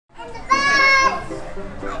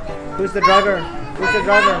Who's the driver? Who's the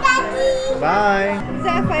driver? Bye. Is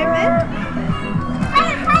that a fireman?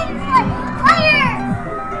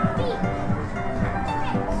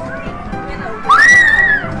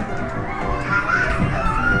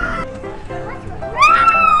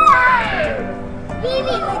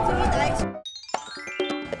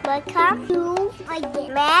 Welcome to my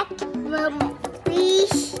Mac room. Please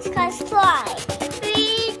subscribe. 3,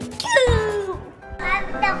 2. I'm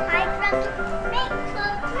the Firetruck. Make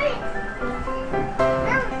some trees.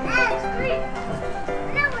 No, that's 3.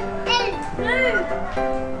 No, it's 2.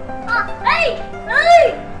 Oh, hey, hey!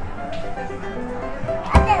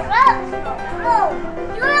 And the road.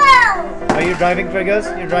 Oh, Are you driving, Fergus?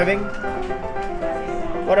 You're driving?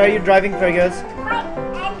 What are you driving, Fergus?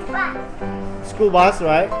 and bus. School bus,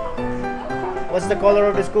 right? What's the color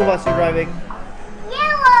of the school bus you're driving?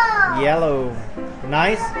 Yellow. Yellow.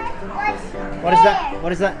 Nice. What is that?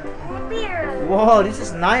 What is that? Beer. Whoa, this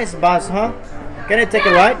is nice bus, huh? Can I take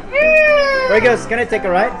a ride? Fergus, can I take a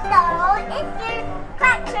ride? No, it's the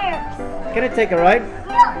crackers. Can I take a ride?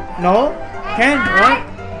 No. No? Can, right?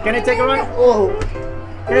 Can I take a ride? Oh.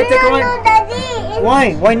 Can I take a ride? No, Daddy.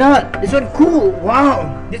 Why? Why not? This one cool. Wow.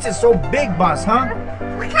 This is so big bus, huh?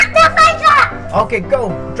 We got the Firetruck. Okay, go.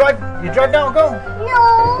 Drive. You drive now, go.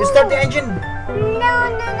 No. You start the engine. No,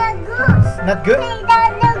 not good. Not good? Hey,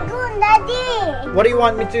 that's not good, Daddy. What do you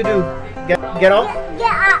want me to do? Get off? Get up.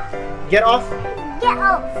 Get off? Get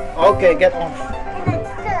off. Okay, get off.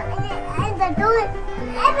 And the door.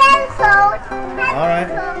 Episode. Alright.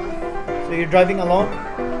 So you're driving alone?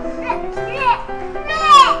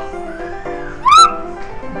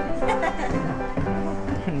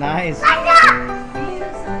 Nice.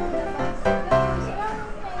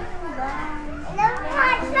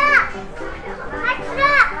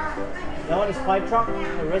 No, it's Firetruck,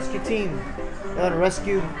 a rescue team. They're gonna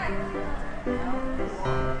rescue.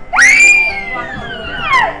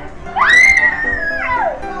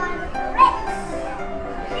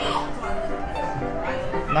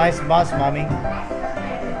 Nice bus, mommy.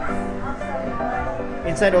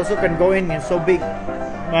 Inside also can go in. It's so big,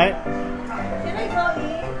 right? Can I go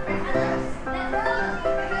in?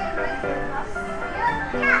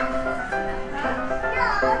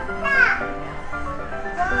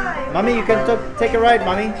 Mommy, you can take a ride,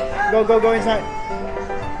 mommy. Go inside.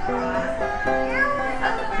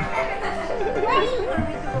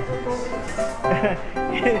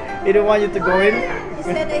 He don't want you to go in. He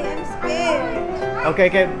said I am scared. Okay,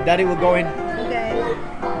 Daddy will go in. Okay.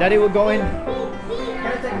 Daddy will go in. Can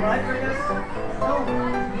I take a ride, Fergus? No,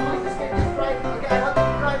 just ride. Okay, I want you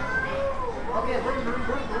to ride. Okay,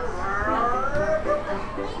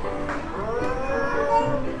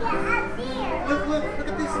 look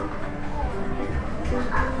at this.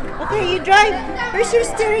 Okay, you drive. Where's your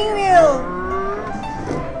steering wheel?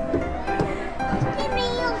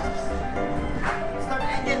 Start the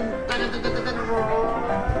engine.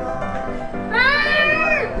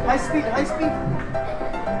 High speed.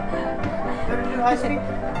 Better do high speed.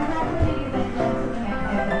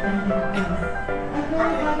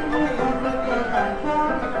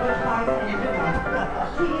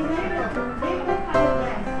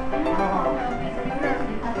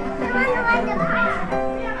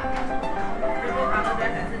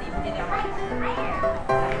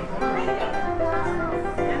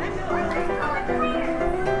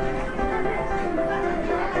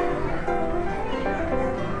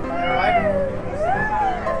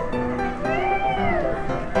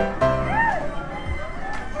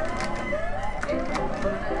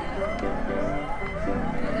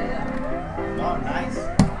 Oh, nice.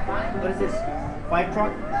 What is this?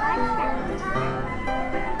 Firetruck?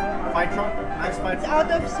 Firetruck? Nice It's Firetruck.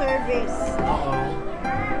 out of service. Uh-oh.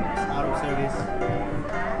 It's out of service.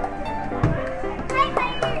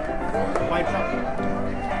 Firetruck.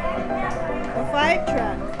 A fire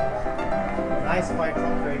truck. Nice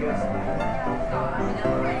Firetruck, Fergus.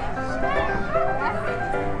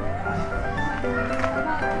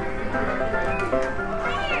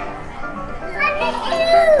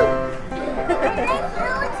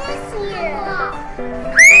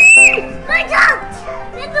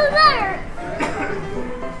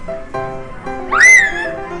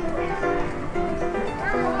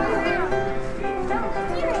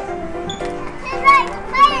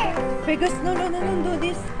 Fergus, no, don't do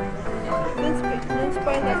this. Don't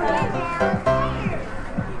spoil that one.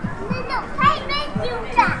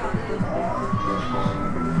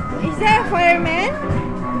 Is that a fireman?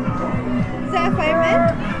 Is that a fireman?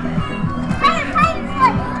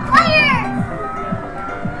 Fire!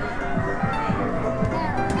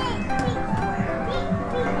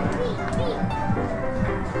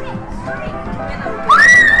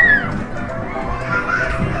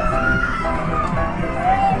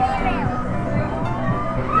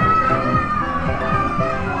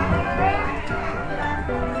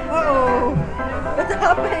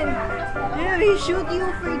 Yeah, he shoot you,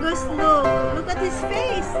 Fergus. Look at his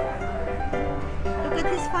face. Look at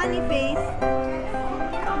his funny face.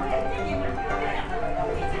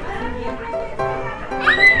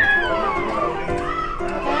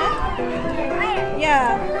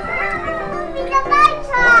 Yeah.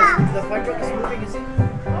 The Firetruck is moving, you see?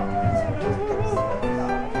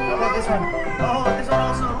 How about this one? Oh, this one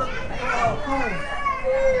also. Look. Oh, cool.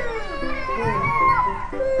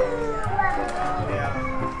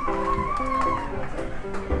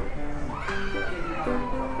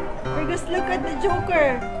 Fergus, look at the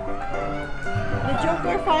Joker. The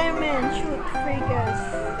Joker fireman shoot Fergus.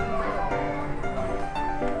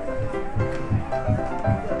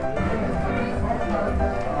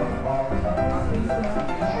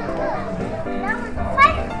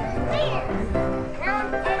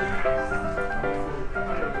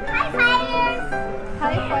 Hi, fires.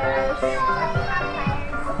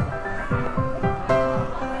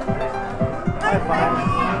 High five.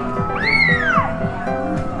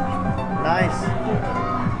 Nice.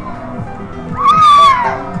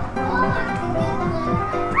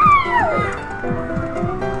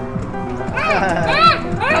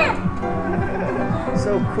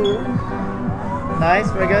 So cool. Nice,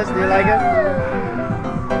 Fergus. Do you like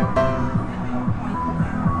it?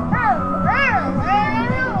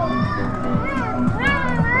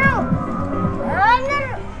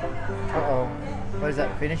 Uh-oh. What is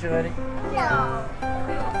that? Finish already? No.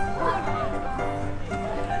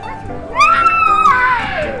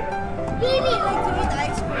 Baby, I like to eat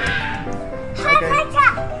ice cream. hi, Okay.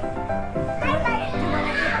 Firetruck. Hi, Firetruck.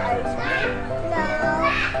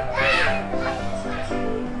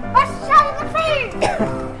 Let's try the fire.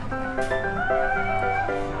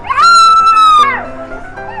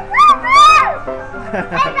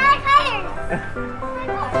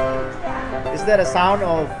 Is that a sound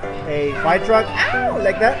of a fire truck? Ow!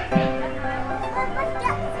 Like that?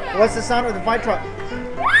 What's the sound of the fire truck?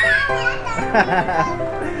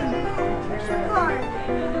 Where's your car?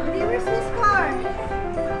 Where's his car?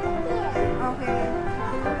 Okay.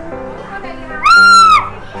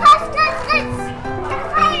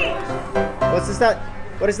 What's this that?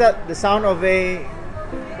 What is that? The sound of a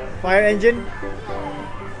fire engine?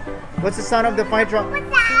 What's the sound of the fire truck? What's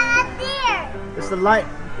that up there? It's the light.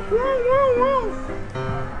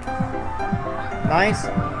 Nice.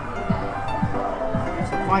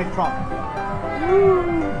 It's a fire truck.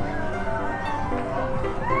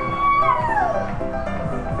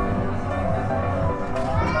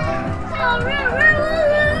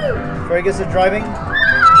 Fergus is driving.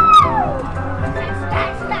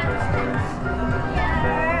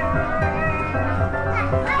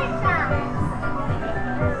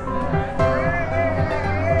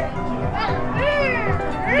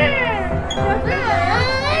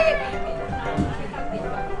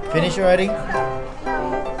 Finish already?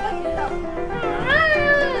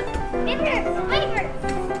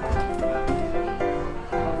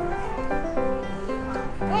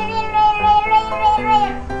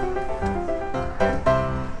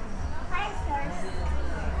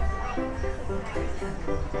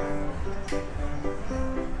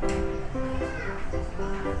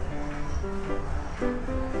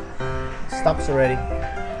 Stops already.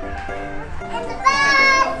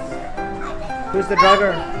 Who's the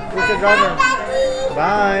driver? Who's the driver?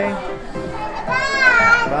 Bye.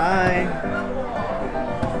 Bye.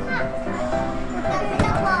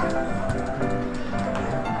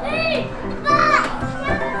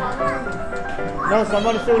 No,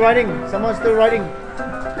 someone's still riding. Someone's still riding.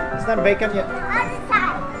 It's not vacant yet.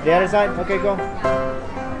 The other side? Okay, go.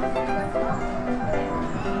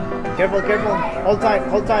 Careful, careful. Hold tight,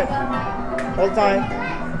 hold tight. Hold tight.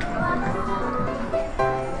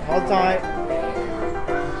 Hold tight.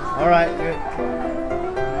 Alright, good.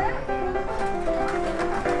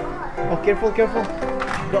 Oh, careful, careful.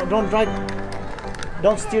 Don't drive.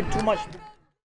 Don't steer too much.